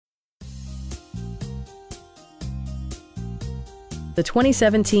the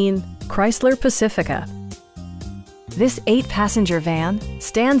 2017 Chrysler Pacifica. This 8-passenger van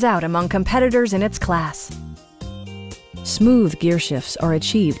stands out among competitors in its class. Smooth gear shifts are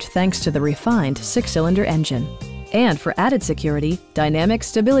achieved thanks to the refined 6-cylinder engine. And for added security, dynamic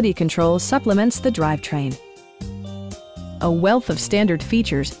stability control supplements the drivetrain. A wealth of standard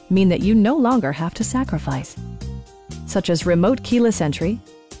features mean that you no longer have to sacrifice, such as remote keyless entry,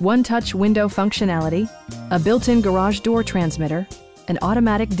 one-touch window functionality, a built-in garage door transmitter, an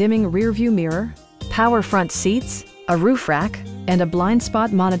automatic dimming rear-view mirror, power front seats, a roof rack, and a blind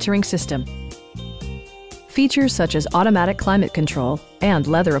spot monitoring system. Features such as automatic climate control and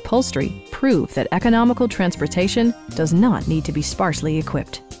leather upholstery prove that economical transportation does not need to be sparsely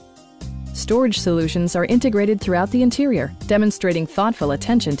equipped. Storage solutions are integrated throughout the interior, demonstrating thoughtful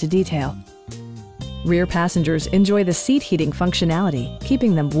attention to detail. Rear passengers enjoy the seat heating functionality,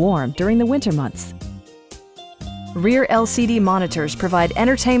 keeping them warm during the winter months. Rear LCD monitors provide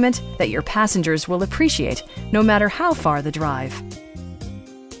entertainment that your passengers will appreciate no matter how far the drive.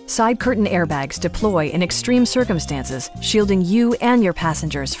 Side curtain airbags deploy in extreme circumstances, shielding you and your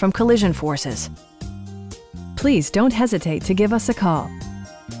passengers from collision forces. Please don't hesitate to give us a call.